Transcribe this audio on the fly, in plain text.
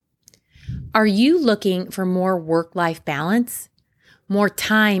Are you looking for more work-life balance, more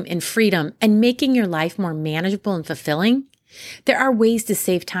time and freedom, and making your life more manageable and fulfilling? There are ways to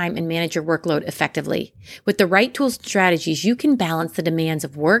save time and manage your workload effectively. With the right tools and strategies, you can balance the demands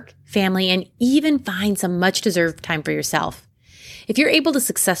of work, family, and even find some much-deserved time for yourself. If you're able to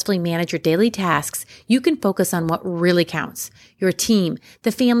successfully manage your daily tasks, you can focus on what really counts, your team,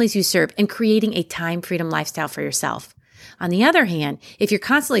 the families you serve, and creating a time-freedom lifestyle for yourself. On the other hand, if you're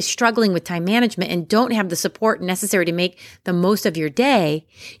constantly struggling with time management and don't have the support necessary to make the most of your day,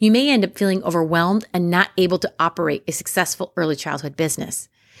 you may end up feeling overwhelmed and not able to operate a successful early childhood business.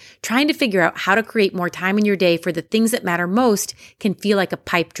 Trying to figure out how to create more time in your day for the things that matter most can feel like a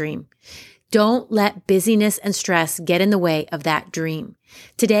pipe dream. Don't let busyness and stress get in the way of that dream.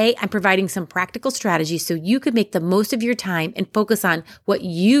 Today, I'm providing some practical strategies so you can make the most of your time and focus on what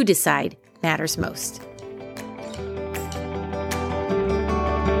you decide matters most.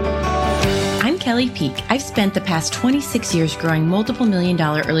 I'm Kelly Peak. I've spent the past 26 years growing multiple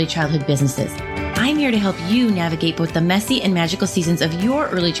million-dollar early childhood businesses. I'm here to help you navigate both the messy and magical seasons of your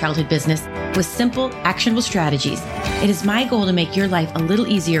early childhood business with simple, actionable strategies. It is my goal to make your life a little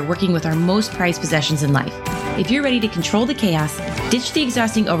easier working with our most prized possessions in life. If you're ready to control the chaos, ditch the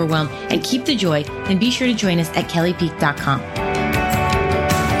exhausting overwhelm, and keep the joy, then be sure to join us at kellypeak.com.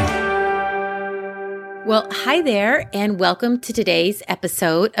 Well, hi there, and welcome to today's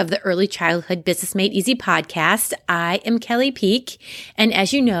episode of the Early Childhood Business Made Easy podcast. I am Kelly Peak, and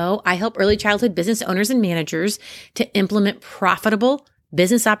as you know, I help early childhood business owners and managers to implement profitable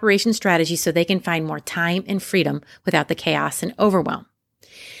business operation strategies so they can find more time and freedom without the chaos and overwhelm.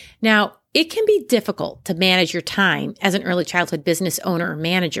 Now, it can be difficult to manage your time as an early childhood business owner or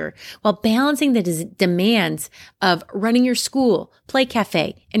manager while balancing the demands of running your school, play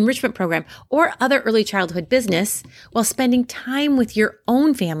cafe, enrichment program, or other early childhood business while spending time with your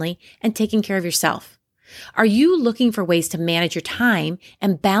own family and taking care of yourself. Are you looking for ways to manage your time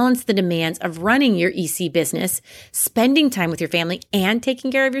and balance the demands of running your EC business, spending time with your family, and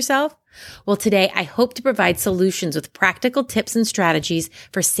taking care of yourself? Well, today I hope to provide solutions with practical tips and strategies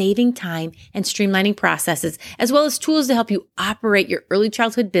for saving time and streamlining processes, as well as tools to help you operate your early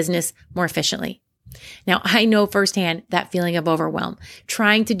childhood business more efficiently. Now, I know firsthand that feeling of overwhelm,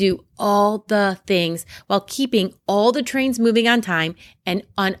 trying to do all the things while keeping all the trains moving on time and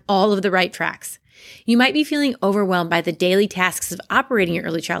on all of the right tracks. You might be feeling overwhelmed by the daily tasks of operating your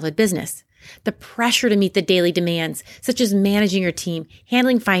early childhood business. The pressure to meet the daily demands, such as managing your team,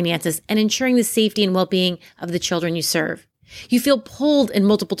 handling finances, and ensuring the safety and well-being of the children you serve. You feel pulled in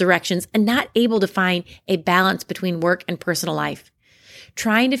multiple directions and not able to find a balance between work and personal life.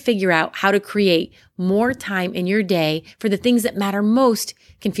 Trying to figure out how to create more time in your day for the things that matter most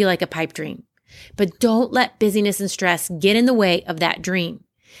can feel like a pipe dream. But don't let busyness and stress get in the way of that dream.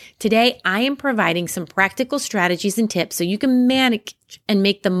 Today, I am providing some practical strategies and tips so you can manage and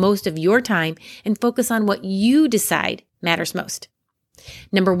make the most of your time and focus on what you decide matters most.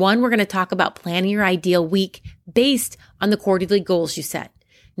 Number one, we're going to talk about planning your ideal week based on the quarterly goals you set.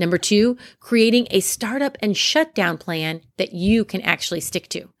 Number two, creating a startup and shutdown plan that you can actually stick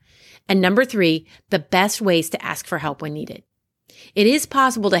to. And number three, the best ways to ask for help when needed. It is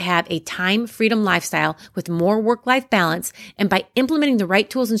possible to have a time freedom lifestyle with more work-life balance, and by implementing the right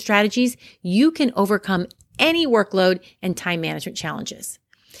tools and strategies, you can overcome any workload and time management challenges.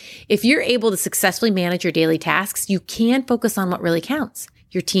 If you're able to successfully manage your daily tasks, you can focus on what really counts,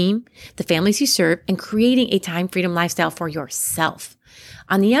 your team, the families you serve, and creating a time freedom lifestyle for yourself.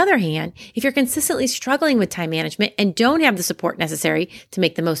 On the other hand, if you're consistently struggling with time management and don't have the support necessary to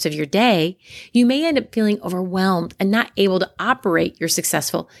make the most of your day, you may end up feeling overwhelmed and not able to operate your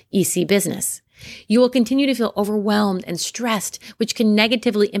successful EC business. You will continue to feel overwhelmed and stressed, which can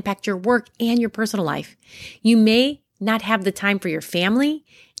negatively impact your work and your personal life. You may not have the time for your family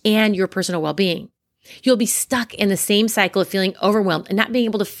and your personal well-being. You'll be stuck in the same cycle of feeling overwhelmed and not being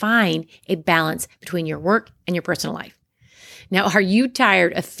able to find a balance between your work and your personal life. Now, are you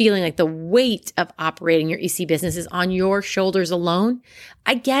tired of feeling like the weight of operating your EC business is on your shoulders alone?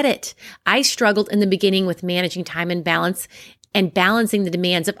 I get it. I struggled in the beginning with managing time and balance and balancing the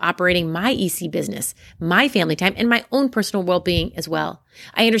demands of operating my EC business, my family time, and my own personal well-being as well.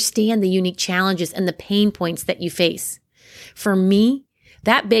 I understand the unique challenges and the pain points that you face. For me,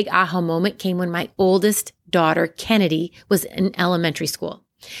 that big aha moment came when my oldest daughter, Kennedy, was in elementary school.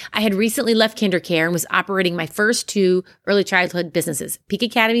 I had recently left KinderCare and was operating my first two early childhood businesses, Peak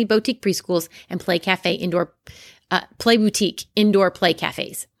Academy Boutique Preschools and Play Boutique indoor play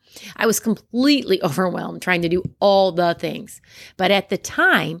cafes. I was completely overwhelmed trying to do all the things. But at the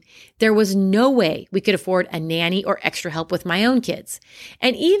time, there was no way we could afford a nanny or extra help with my own kids.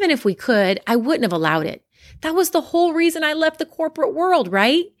 And even if we could, I wouldn't have allowed it. That was the whole reason I left the corporate world,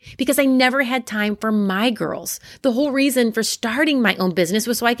 right? Because I never had time for my girls. The whole reason for starting my own business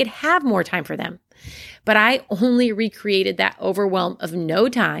was so I could have more time for them. But I only recreated that overwhelm of no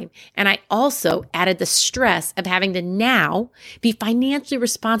time. And I also added the stress of having to now be financially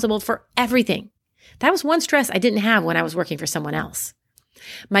responsible for everything. That was one stress I didn't have when I was working for someone else.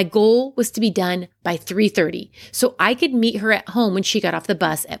 My goal was to be done by 3:30 so I could meet her at home when she got off the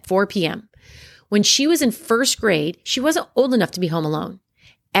bus at 4 p.m. When she was in first grade, she wasn't old enough to be home alone.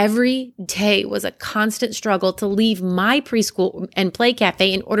 Every day was a constant struggle to leave my preschool and play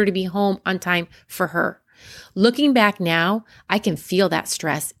cafe in order to be home on time for her. Looking back now, I can feel that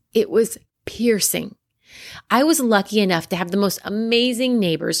stress. It was piercing. I was lucky enough to have the most amazing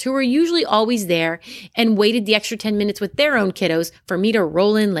neighbors who were usually always there and waited the extra 10 minutes with their own kiddos for me to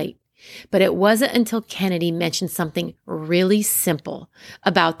roll in late. But it wasn't until Kennedy mentioned something really simple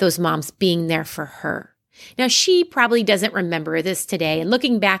about those moms being there for her. Now, she probably doesn't remember this today, and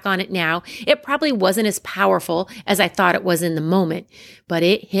looking back on it now, it probably wasn't as powerful as I thought it was in the moment, but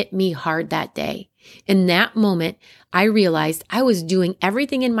it hit me hard that day. In that moment, I realized I was doing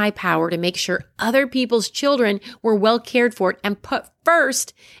everything in my power to make sure other people's children were well cared for and put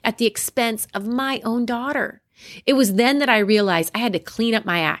first at the expense of my own daughter. It was then that I realized I had to clean up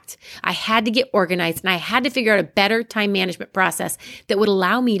my act. I had to get organized, and I had to figure out a better time management process that would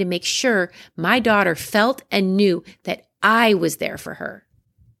allow me to make sure my daughter felt and knew that I was there for her.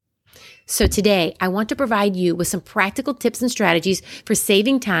 So today, I want to provide you with some practical tips and strategies for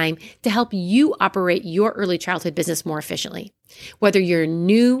saving time to help you operate your early childhood business more efficiently. Whether you're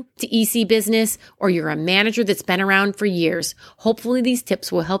new to EC business or you're a manager that's been around for years, hopefully these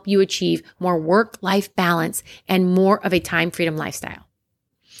tips will help you achieve more work-life balance and more of a time freedom lifestyle.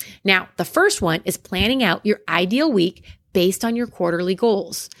 Now, the first one is planning out your ideal week based on your quarterly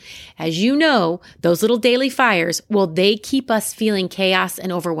goals. As you know, those little daily fires, well, they keep us feeling chaos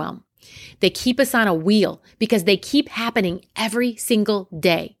and overwhelm. They keep us on a wheel because they keep happening every single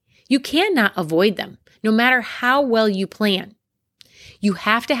day. You cannot avoid them, no matter how well you plan. You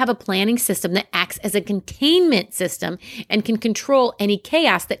have to have a planning system that acts as a containment system and can control any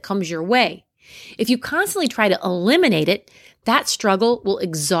chaos that comes your way. If you constantly try to eliminate it, that struggle will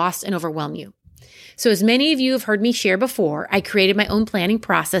exhaust and overwhelm you. So as many of you have heard me share before, I created my own planning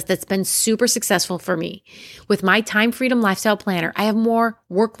process that's been super successful for me. With my Time Freedom Lifestyle Planner, I have more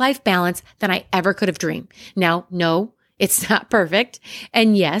work-life balance than I ever could have dreamed. Now, no, it's not perfect.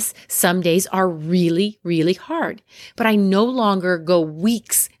 And yes, some days are really, really hard. But I no longer go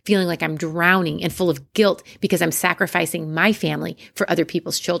weeks feeling like I'm drowning and full of guilt because I'm sacrificing my family for other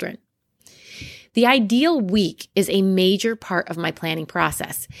people's children. The ideal week is a major part of my planning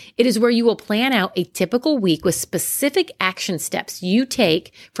process. It is where you will plan out a typical week with specific action steps you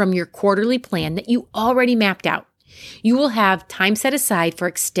take from your quarterly plan that you already mapped out. You will have time set aside for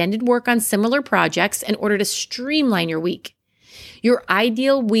extended work on similar projects in order to streamline your week. Your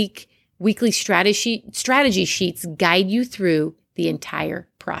ideal weekly strategy sheets guide you through the entire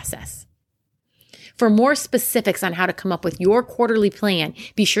process. For more specifics on how to come up with your quarterly plan,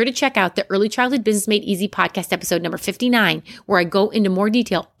 be sure to check out the Early Childhood Business Made Easy podcast episode number 59, where I go into more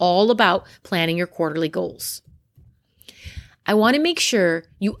detail all about planning your quarterly goals. I want to make sure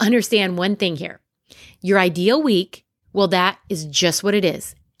you understand one thing here. Your ideal week, well, that is just what it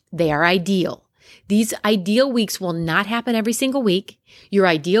is. They are ideal. These ideal weeks will not happen every single week. Your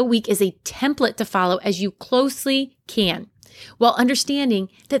ideal week is a template to follow as you closely can, while understanding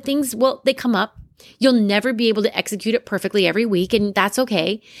that things, well, they come up. You'll never be able to execute it perfectly every week, and that's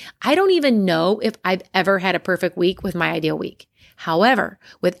okay. I don't even know if I've ever had a perfect week with my ideal week. However,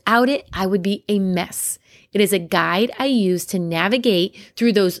 without it, I would be a mess. It is a guide I use to navigate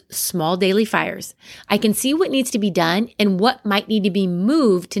through those small daily fires. I can see what needs to be done and what might need to be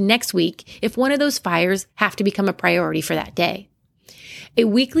moved to next week if one of those fires have to become a priority for that day. A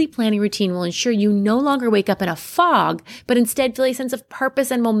weekly planning routine will ensure you no longer wake up in a fog, but instead feel a sense of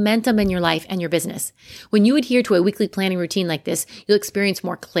purpose and momentum in your life and your business. When you adhere to a weekly planning routine like this, you'll experience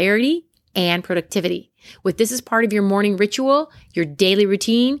more clarity and productivity. With this as part of your morning ritual, your daily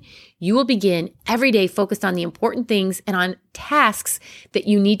routine, you will begin every day focused on the important things and on tasks that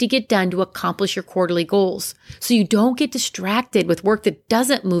you need to get done to accomplish your quarterly goals, so you don't get distracted with work that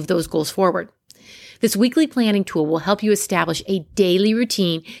doesn't move those goals forward. This weekly planning tool will help you establish a daily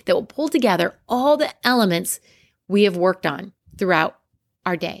routine that will pull together all the elements we have worked on throughout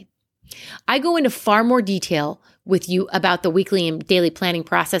our day. I go into far more detail with you about the weekly and daily planning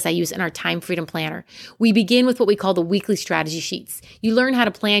process I use in our Time Freedom Planner. We begin with what we call the weekly strategy sheets. You learn how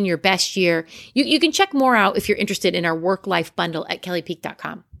to plan your best year. You can check more out if you're interested in our work-life bundle at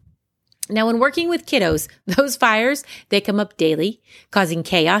kellypeak.com. Now, when working with kiddos, those fires, they come up daily, causing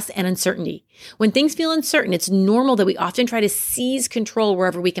chaos and uncertainty. When things feel uncertain, it's normal that we often try to seize control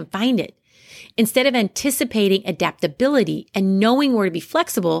wherever we can find it. Instead of anticipating adaptability and knowing where to be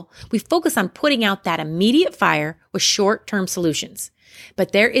flexible, we focus on putting out that immediate fire with short-term solutions.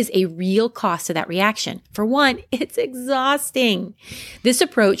 But there is a real cost to that reaction. For one, it's exhausting. This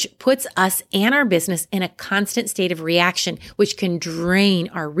approach puts us and our business in a constant state of reaction, which can drain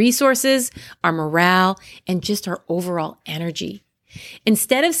our resources, our morale, and just our overall energy.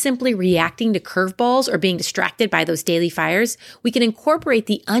 Instead of simply reacting to curveballs or being distracted by those daily fires, we can incorporate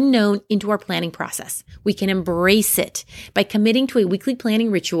the unknown into our planning process. We can embrace it. By committing to a weekly planning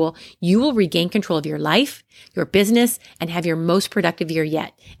ritual, you will regain control of your life, your business, and have your most productive year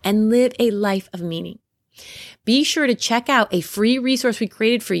yet, and live a life of meaning. Be sure to check out a free resource we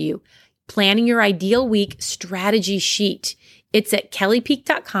created for you, Planning Your Ideal Week Strategy Sheet. It's at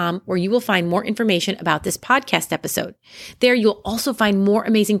kellypeak.com, where you will find more information about this podcast episode. There, you'll also find more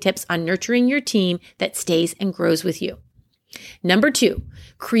amazing tips on nurturing your team that stays and grows with you. Number 2,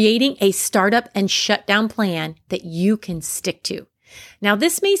 creating a startup and shutdown plan that you can stick to. Now,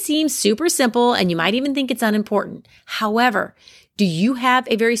 this may seem super simple and you might even think it's unimportant. However, do you have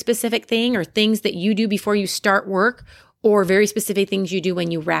a very specific thing or things that you do before you start work, or very specific things you do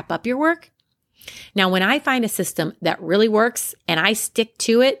when you wrap up your work? Now, when I find a system that really works and I stick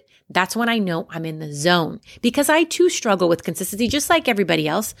to it, that's when I know I'm in the zone, because I too struggle with consistency, just like everybody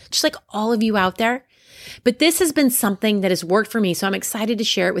else, just like all of you out there. But this has been something that has worked for me, so I'm excited to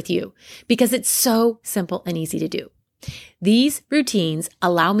share it with you because it's so simple and easy to do. These routines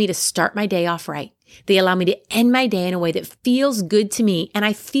allow me to start my day off right. They allow me to end my day in a way that feels good to me, and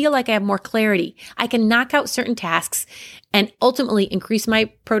I feel like I have more clarity. I can knock out certain tasks and ultimately increase my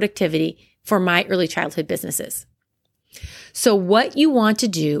productivity for my early childhood businesses. So what you want to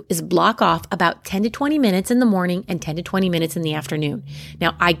do is block off about 10 to 20 minutes in the morning and 10 to 20 minutes in the afternoon.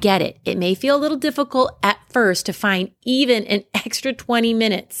 Now, I get it. It may feel a little difficult at first to find even an extra 20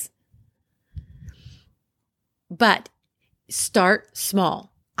 minutes. But start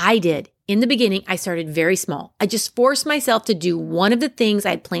small. I did. In the beginning, I started very small. I just forced myself to do one of the things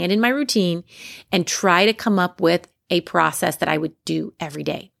I had planned in my routine and try to come up with a process that I would do every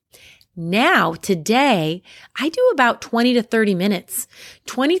day. Now, today, I do about 20 to 30 minutes.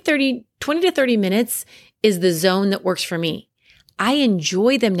 20 to 30 minutes is the zone that works for me. I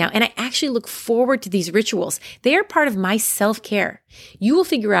enjoy them now, and I actually look forward to these rituals. They are part of my self-care. You will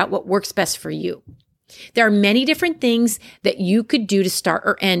figure out what works best for you. There are many different things that you could do to start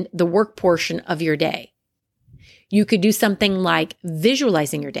or end the work portion of your day. You could do something like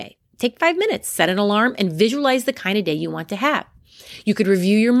visualizing your day. Take 5 minutes, set an alarm, and visualize the kind of day you want to have. You could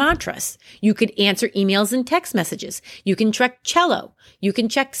review your mantras. You could answer emails and text messages. You can check Trello. You can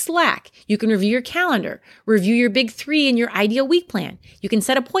check Slack. You can review your calendar, review your big 3 and your ideal week plan. You can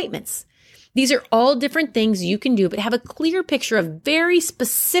set appointments. These are all different things you can do, but have a clear picture of very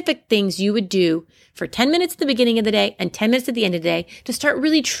specific things you would do for 10 minutes at the beginning of the day and 10 minutes at the end of the day to start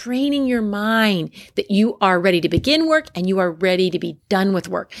really training your mind that you are ready to begin work and you are ready to be done with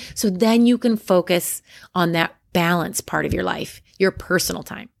work. So then you can focus on that balance part of your life, your personal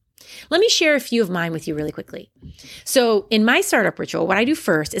time. Let me share a few of mine with you really quickly. So in my startup ritual, what I do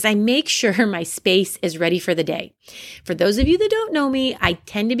first is I make sure my space is ready for the day. For those of you that don't know me, I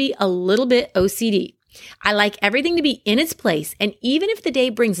tend to be a little bit OCD. I like everything to be in its place. And even if the day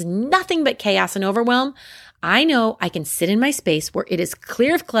brings nothing but chaos and overwhelm, I know I can sit in my space where it is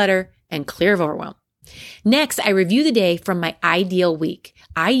clear of clutter and clear of overwhelm. Next, I review the day from my ideal week.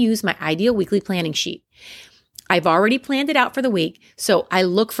 I use my ideal weekly planning sheet. I've already planned it out for the week, so I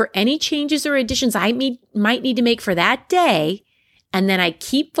look for any changes or additions I might need to make for that day, and then I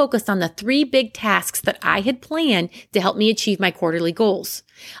keep focused on the 3 big tasks that I had planned to help me achieve my quarterly goals.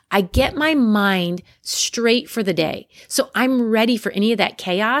 I get my mind straight for the day, so I'm ready for any of that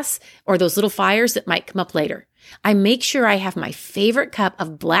chaos or those little fires that might come up later. I make sure I have my favorite cup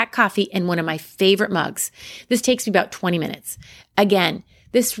of black coffee and one of my favorite mugs. This takes me about 20 minutes. Again,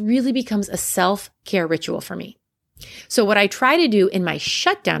 this really becomes a self-care ritual for me. So what I try to do in my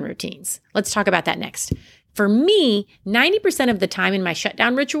shutdown routines, let's talk about that next. For me, 90% of the time in my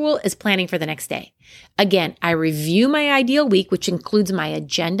shutdown ritual is planning for the next day. Again, I review my ideal week, which includes my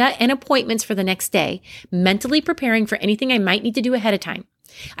agenda and appointments for the next day, mentally preparing for anything I might need to do ahead of time.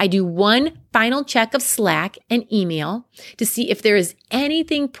 I do one final check of Slack and email to see if there is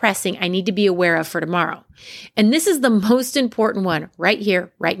anything pressing I need to be aware of for tomorrow. And this is the most important one right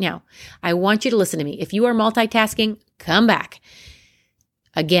here, right now. I want you to listen to me. If you are multitasking, come back.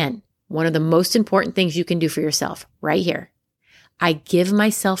 Again, one of the most important things you can do for yourself right here. I give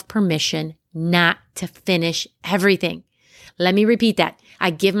myself permission not to finish everything. Let me repeat that. I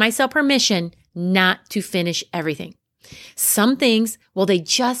give myself permission not to finish everything. Some things, well, they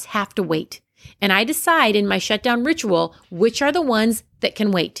just have to wait. And I decide in my shutdown ritual, which are the ones that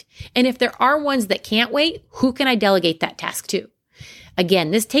can wait. And if there are ones that can't wait, who can I delegate that task to?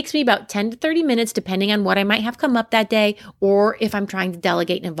 Again, this takes me about 10 to 30 minutes, depending on what I might have come up that day, or if I'm trying to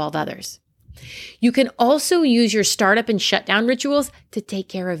delegate and involve others. You can also use your startup and shutdown rituals to take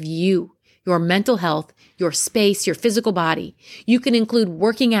care of you, your mental health, your space, your physical body. You can include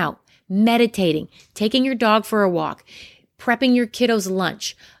working out, meditating, taking your dog for a walk, prepping your kiddos'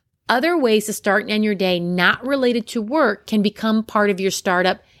 lunch. Other ways to start and end your day not related to work can become part of your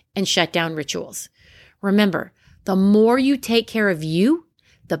startup and shutdown rituals. Remember, the more you take care of you,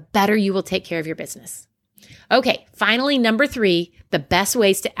 the better you will take care of your business. Okay, finally, number 3, the best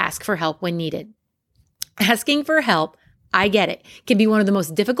ways to ask for help when needed. Asking for help, I get it, can be one of the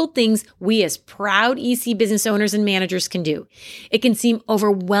most difficult things we as proud EC business owners and managers can do. It can seem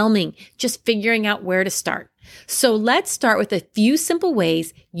overwhelming just figuring out where to start. So let's start with a few simple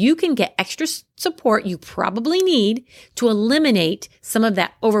ways you can get extra support you probably need to eliminate some of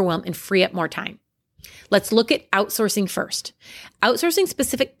that overwhelm and free up more time. Let's look at outsourcing first. Outsourcing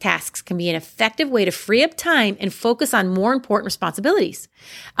specific tasks can be an effective way to free up time and focus on more important responsibilities.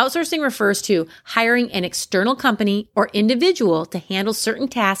 Outsourcing refers to hiring an external company or individual to handle certain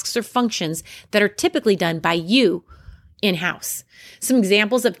tasks or functions that are typically done by you in-house. Some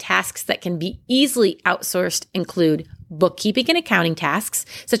examples of tasks that can be easily outsourced include bookkeeping and accounting tasks,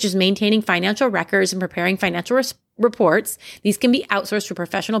 such as maintaining financial records and preparing financial reports. These can be outsourced to a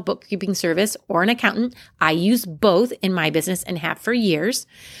professional bookkeeping service or an accountant. I use both in my business and have for years.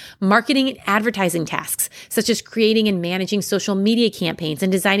 Marketing and advertising tasks, such as creating and managing social media campaigns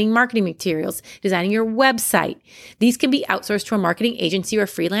and designing marketing materials, designing your website. These can be outsourced to a marketing agency or a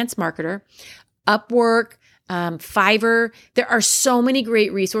freelance marketer. Upwork, Fiverr. There are so many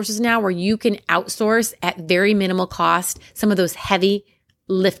great resources now where you can outsource at very minimal cost some of those heavy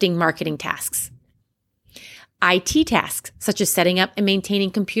lifting marketing tasks. IT tasks, such as setting up and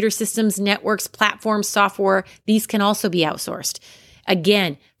maintaining computer systems, networks, platforms, software, these can also be outsourced.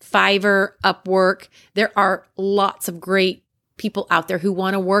 Again, Fiverr, Upwork, there are lots of great people out there who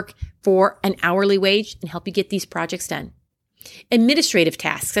want to work for an hourly wage and help you get these projects done. Administrative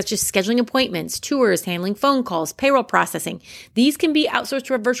tasks, such as scheduling appointments, tours, handling phone calls, payroll processing. These can be outsourced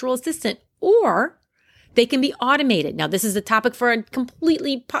to a virtual assistant, or they can be automated. Now, this is a topic for a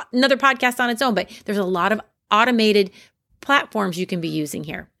completely another podcast on its own, but there's a lot of automated platforms you can be using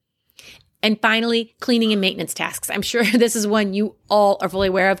here. And finally, cleaning and maintenance tasks. I'm sure this is one you all are fully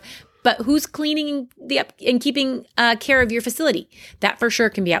aware of, but who's cleaning and keeping care of your facility? That for sure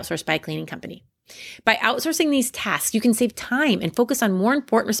can be outsourced by a cleaning company. By outsourcing these tasks, you can save time and focus on more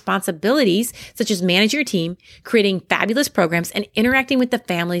important responsibilities, such as manage your team, creating fabulous programs, and interacting with the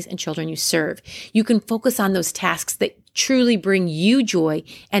families and children you serve. You can focus on those tasks that truly bring you joy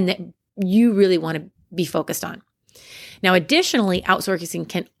and that you really want to be focused on. Now, additionally, outsourcing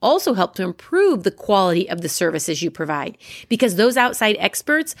can also help to improve the quality of the services you provide because those outside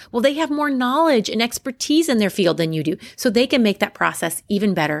experts, well, they have more knowledge and expertise in their field than you do. So they can make that process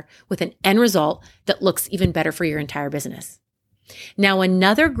even better with an end result that looks even better for your entire business. Now,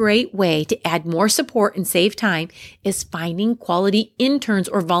 another great way to add more support and save time is finding quality interns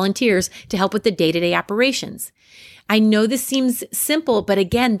or volunteers to help with the day-to-day operations. I know this seems simple, but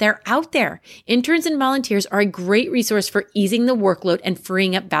again, they're out there. Interns and volunteers are a great resource for easing the workload and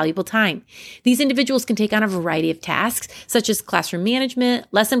freeing up valuable time. These individuals can take on a variety of tasks, such as classroom management,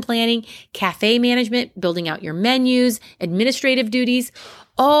 lesson planning, cafe management, building out your menus, administrative duties.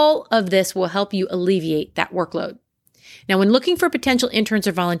 All of this will help you alleviate that workload. Now, when looking for potential interns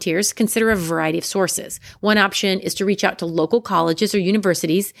or volunteers, consider a variety of sources. One option is to reach out to local colleges or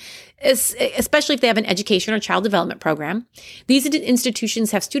universities, especially if they have an education or child development program. These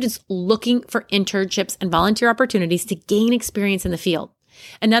institutions have students looking for internships and volunteer opportunities to gain experience in the field.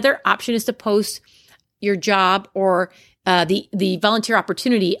 Another option is to post your job or the volunteer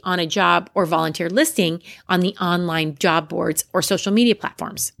opportunity on a job or volunteer listing on the online job boards or social media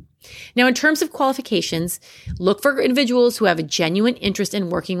platforms. Now, in terms of qualifications, look for individuals who have a genuine interest in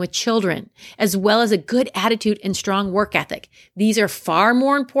working with children, as well as a good attitude and strong work ethic. These are far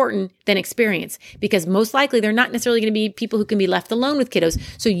more important than experience because most likely they're not necessarily going to be people who can be left alone with kiddos.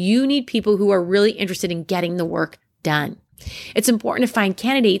 So you need people who are really interested in getting the work done. It's important to find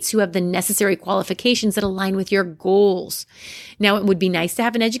candidates who have the necessary qualifications that align with your goals. Now, it would be nice to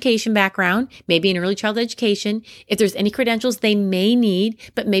have an education background, maybe an early childhood education. If there's any credentials they may need,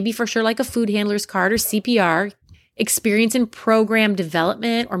 but maybe for sure like a food handler's card or CPR, experience in program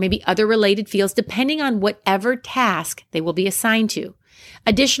development, or maybe other related fields, depending on whatever task they will be assigned to.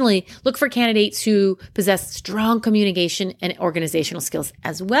 Additionally, look for candidates who possess strong communication and organizational skills,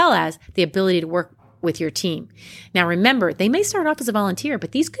 as well as the ability to work with your team. Now, remember, they may start off as a volunteer,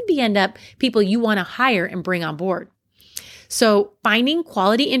 but these could end up people you want to hire and bring on board. So finding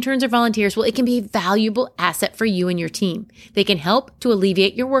quality interns or volunteers, well, it can be a valuable asset for you and your team. They can help to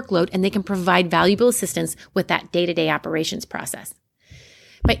alleviate your workload, and they can provide valuable assistance with that day-to-day operations process.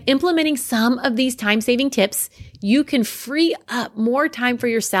 By implementing some of these time-saving tips, you can free up more time for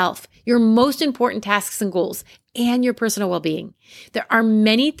yourself, your most important tasks and goals, and your personal well-being. There are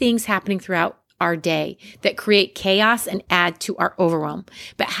many things happening throughout our day that create chaos and add to our overwhelm.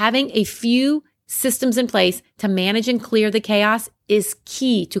 But having a few systems in place to manage and clear the chaos is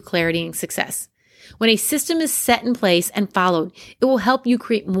key to clarity and success. When a system is set in place and followed, it will help you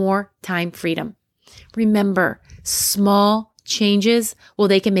create more time freedom. Remember, small changes, well,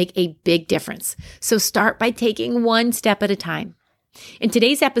 they can make a big difference. So start by taking one step at a time. In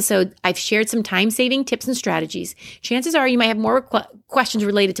today's episode, I've shared some time-saving tips and strategies. Chances are you might have more questions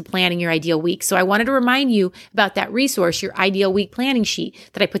related to planning your ideal week. So I wanted to remind you about that resource, your ideal week planning sheet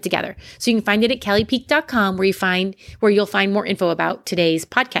that I put together. So you can find it at kellypeak.com where you'll find more info about today's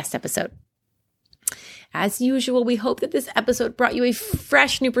podcast episode. As usual, we hope that this episode brought you a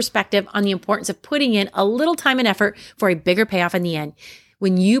fresh new perspective on the importance of putting in a little time and effort for a bigger payoff in the end.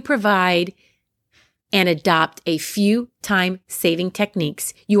 When you provide and adopt a few time-saving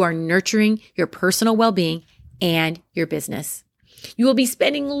techniques, you are nurturing your personal well-being and your business. You will be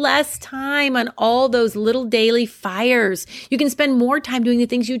spending less time on all those little daily fires. You can spend more time doing the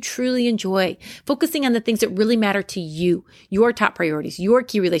things you truly enjoy, focusing on the things that really matter to you, your top priorities, your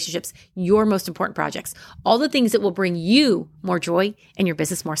key relationships, your most important projects, all the things that will bring you more joy and your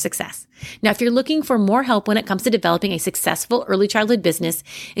business more success. Now, if you're looking for more help when it comes to developing a successful early childhood business,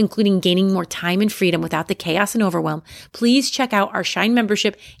 including gaining more time and freedom without the chaos and overwhelm, please check out our Shine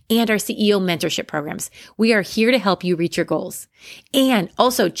membership and our CEO mentorship programs. We are here to help you reach your goals. And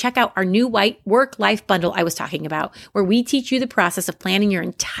also check out our new white work-life bundle I was talking about, where we teach you the process of planning your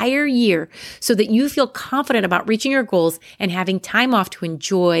entire year so that you feel confident about reaching your goals and having time off to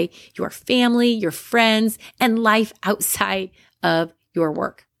enjoy your family, your friends, and life outside of your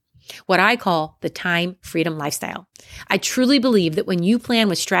work. What I call the time freedom lifestyle. I truly believe that when you plan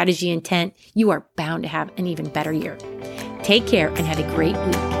with strategy and intent, you are bound to have an even better year. Take care and have a great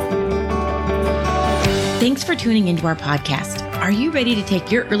week. Thanks for tuning into our podcast. Are you ready to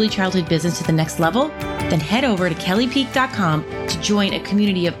take your early childhood business to the next level? Then head over to kellypeak.com to join a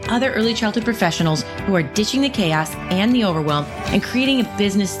community of other early childhood professionals who are ditching the chaos and the overwhelm and creating a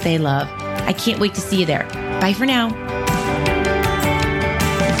business they love. I can't wait to see you there. Bye for now.